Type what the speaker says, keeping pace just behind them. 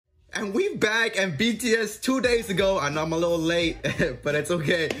And we back, and BTS 2 days ago, I know I'm a little late, but it's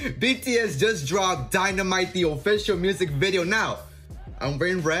okay. BTS just dropped Dynamite, the official music video. Now, I'm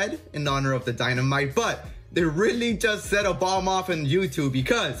wearing red in honor of the Dynamite, but they really just set a bomb off on YouTube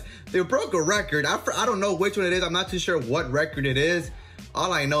because they broke a record. I don't know which one it is. I'm not too sure what record it is.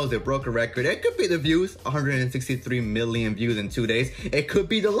 All I know is they broke a record. It could be the views, 163 million views in 2 days. It could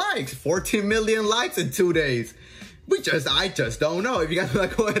be the likes, 14 million likes in 2 days. I just don't know. If you guys want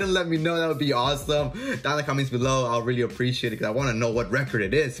to go ahead and let me know, that would be awesome. Down in the comments below, I'll really appreciate it because I want to know what record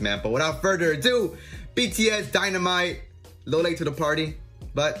it is, man. But without further ado, BTS Dynamite. A little late to the party,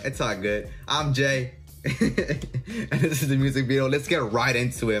 but it's all good. I'm Jay, and this is the music video. Let's get right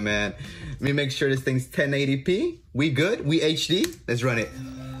into it, man. Let me make sure this thing's 1080p. We good? We HD? Let's run it.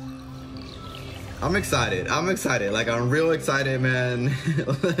 I'm excited. Like, I'm real excited, man.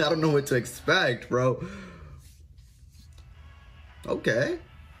 I don't know what to expect, bro. Okay.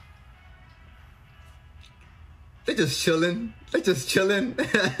 They just chilling.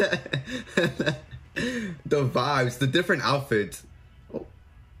 The vibes, the different outfits. Oh.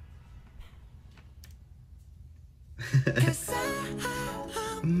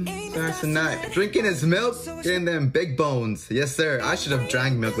 Starts tonight. Drinking his milk, getting them big bones. Yes, sir. I should have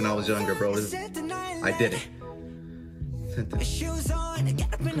drank milk when I was younger, bro. I did it.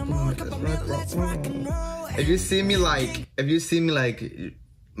 If you see me like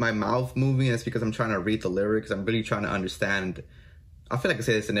my mouth moving, it's because I'm trying to read the lyrics. I'm really trying to understand. I feel like I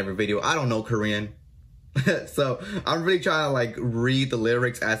say this in every video. I don't know Korean. So I'm really trying to like read the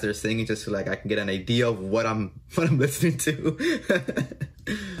lyrics as they're singing, just so like I can get an idea of what I'm listening to.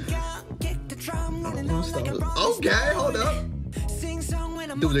 Okay, hold up.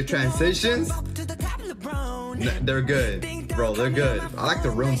 Do the transitions. They're good, bro. They're good. I like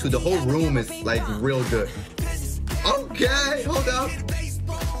the room too. The whole room is like real good. Okay, hold up.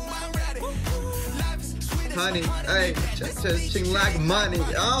 Honey, hey, just like money.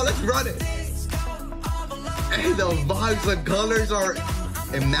 Oh, let's run it. Hey, the vibes, the colors are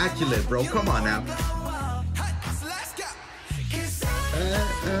immaculate, bro. Come on now.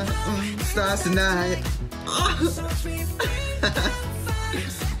 Starts tonight.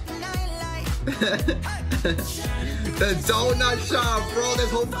 The donut shop, bro.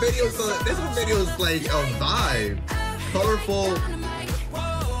 This whole video is like a vibe. Colorful.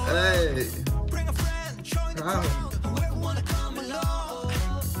 Hey.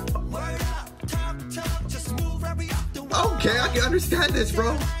 Okay, I can understand this,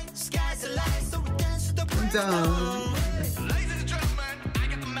 bro. I'm down.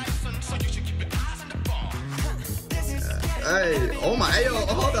 Hey, oh my, hey,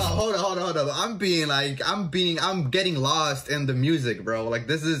 hold on. I'm getting lost in the music, bro. Like,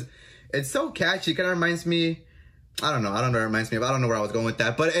 it's so catchy. It kind of reminds me, I don't know what it reminds me of. I don't know where I was going with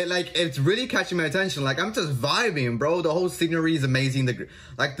that, but it's really catching my attention. Like, I'm just vibing, bro. The whole scenery is amazing. The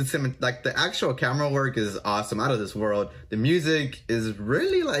actual camera work is awesome, out of this world. The music is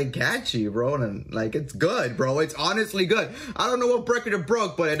really like catchy, bro, and like it's good, bro. It's honestly good. I don't know what record it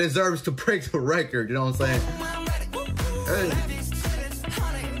broke, but it deserves to break the record. You know what I'm saying? Hey.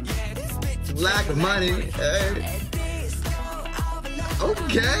 Lack of money. Hey.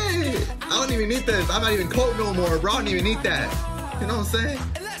 Okay. I don't even need this. I'm not even cold no more, bro. I don't even need that. You know what I'm saying?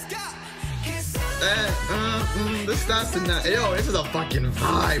 This starts tonight. Yo, this is a fucking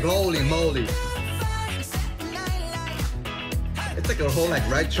vibe. Holy moly. It's like a whole like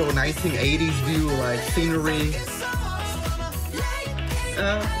retro 1980s view, like scenery.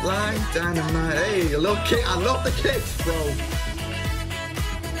 Like Dynamite. Hey, a little kick. I love the kicks, bro.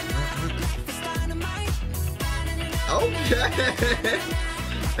 Okay.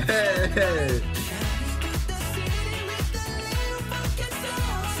 Hey.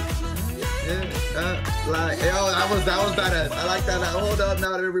 Like, yo, that was badass. I like that. Hold up,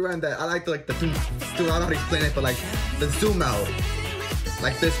 now that we rewind that. I like the zoom. I don't know how to explain it, but like the zoom out,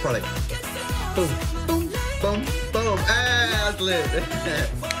 like this part, like boom, boom, boom, boom. Hey, that's lit.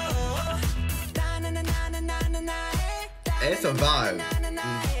 It's a vibe.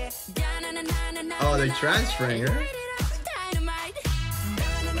 Oh, they're transferring her.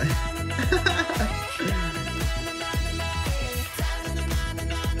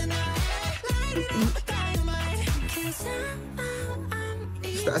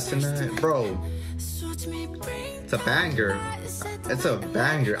 That's tonight, bro. It's a banger. It's a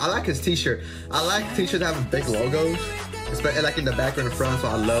banger. I like his t-shirt. I like t-shirts that have big logos, especially like in the back or in the front. So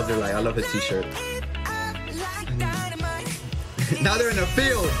I love his t-shirt. Now they're in the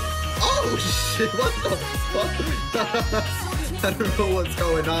field. Oh shit! What the fuck? I don't know what's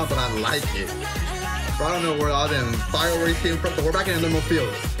going on, but I like it. Bro, I don't know where all them fireworks came from, but we're back in a normal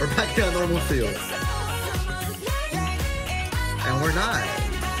field. We're back in a normal field. And we're not.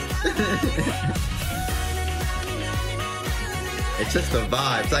 It's just a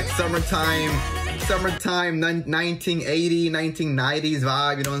vibe. It's like summertime 1980, 1990s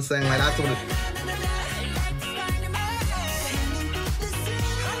vibe, you know what I'm saying? Like that's what it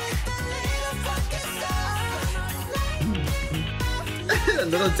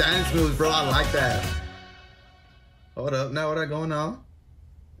little dance moves, bro. I like that. Hold up, now what are going on?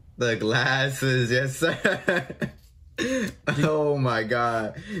 The glasses, yes sir. Oh my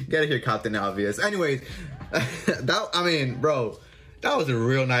god. Gotta hear Captain Obvious. Anyways, I mean, bro, that was a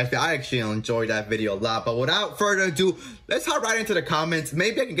real nice video. I actually enjoyed that video a lot. But without further ado, let's hop right into the comments.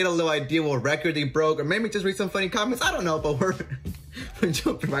 Maybe I can get a little idea what record they broke, or maybe just read some funny comments. I don't know, but we're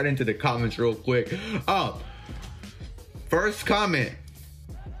jumping right into the comments real quick. First comment.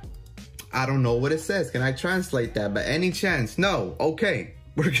 I don't know what it says. Can I translate that by any chance? No. Okay.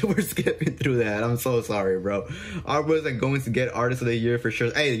 We're skipping through that. I'm so sorry, bro. I wasn't going to get Artist of the Year for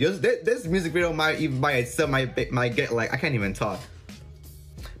sure. Hey, this music video might even by itself might get like, I can't even talk.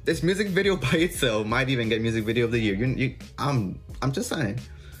 This music video by itself might even get Music Video of the Year. I'm just saying.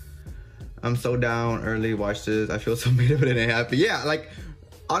 I'm so down early. Watch this. I feel so made up and happy. Yeah, like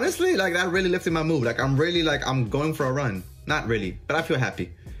honestly, like that really lifted my mood. Like I'm really like I'm going for a run. Not really, but I feel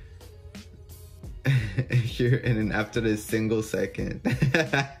happy. Here and then after this single second.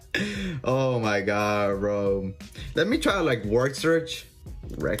 Oh my god, bro. Let me try to like word search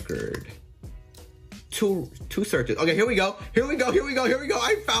record. Two searches. Okay, here we go.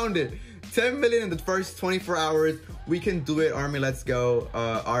 I found it. 10 million in the first 24 hours. We can do it, Army. Let's go,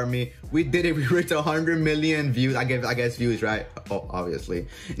 Army. We did it. We reached 100 million views. I guess views, right? Oh, obviously.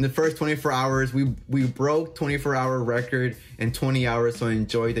 In the first 24 hours, we broke 24-hour record in 20 hours. So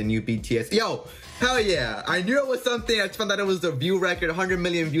enjoy the new BTS. Yo, hell yeah! I knew it was something. I just found out it was the view record. 100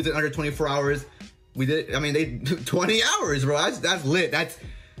 million views in under 24 hours. We did. I mean, they 20 hours, bro. That's lit.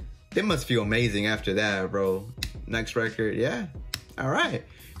 They must feel amazing after that, bro. Next record, yeah. All right,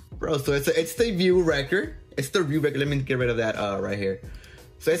 bro. So it's the view record. It's the view record. Let me get rid of that right here.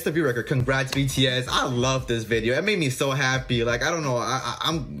 So it's the view record. Congrats, BTS. I love this video. It made me so happy. Like I don't know.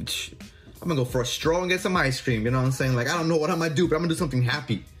 I'm gonna go for a stroll and get some ice cream. You know what I'm saying? Like I don't know what I'm gonna do, but I'm gonna do something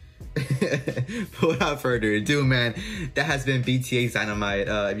happy. But without further ado, man, that has been BTS Dynamite.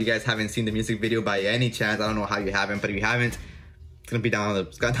 If you guys haven't seen the music video by any chance, I don't know how you haven't, but if you haven't, it's gonna be down.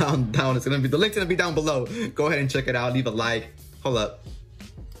 It's gonna be the link's gonna be down below. Go ahead and check it out. Leave a like. Hold up.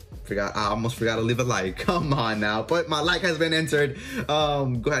 I almost forgot to leave a like. Come on now. But my like has been entered.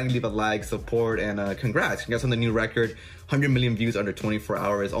 Go ahead and leave a like, support, and congrats on the new record. 100 million views under 24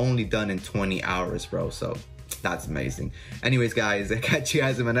 hours. Only done in 20 hours, bro. So that's amazing. Anyways, guys, I'll catch you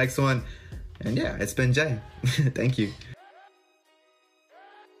guys in my next one. And yeah, it's been Jay. Thank you.